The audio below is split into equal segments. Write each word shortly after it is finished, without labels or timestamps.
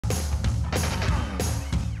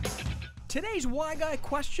Today's Why Guy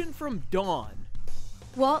question from Dawn.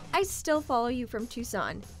 Well, I still follow you from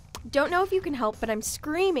Tucson. Don't know if you can help, but I'm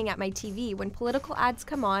screaming at my TV when political ads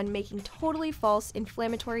come on making totally false,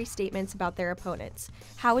 inflammatory statements about their opponents.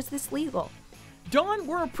 How is this legal? Dawn,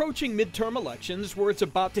 we're approaching midterm elections where it's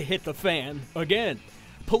about to hit the fan again.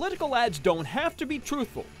 Political ads don't have to be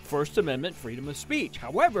truthful. First Amendment freedom of speech.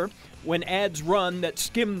 However, when ads run that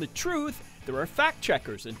skim the truth, there are fact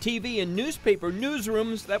checkers and TV and newspaper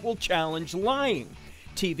newsrooms that will challenge lying.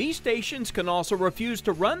 TV stations can also refuse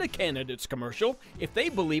to run a candidate's commercial if they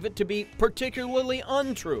believe it to be particularly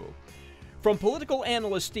untrue. From political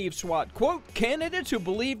analyst Steve Swat, quote, candidates who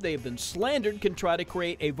believe they've been slandered can try to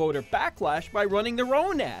create a voter backlash by running their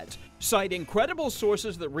own ads, citing credible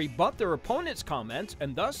sources that rebut their opponent's comments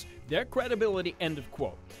and thus their credibility, end of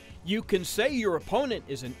quote. You can say your opponent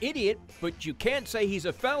is an idiot, but you can't say he's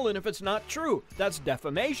a felon if it's not true. That's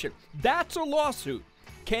defamation. That's a lawsuit.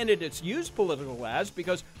 Candidates use political ads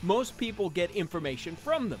because most people get information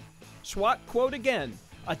from them. Swat quote again,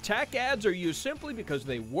 attack ads are used simply because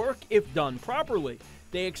they work if done properly.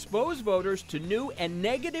 They expose voters to new and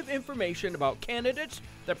negative information about candidates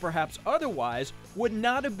that perhaps otherwise would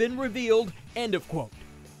not have been revealed, end of quote.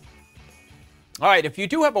 All right, if you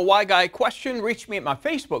do have a Why Guy question, reach me at my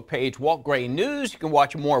Facebook page, Walt Gray News. You can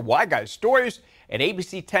watch more Why Guy stories at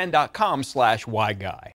abc10.com/whyguy.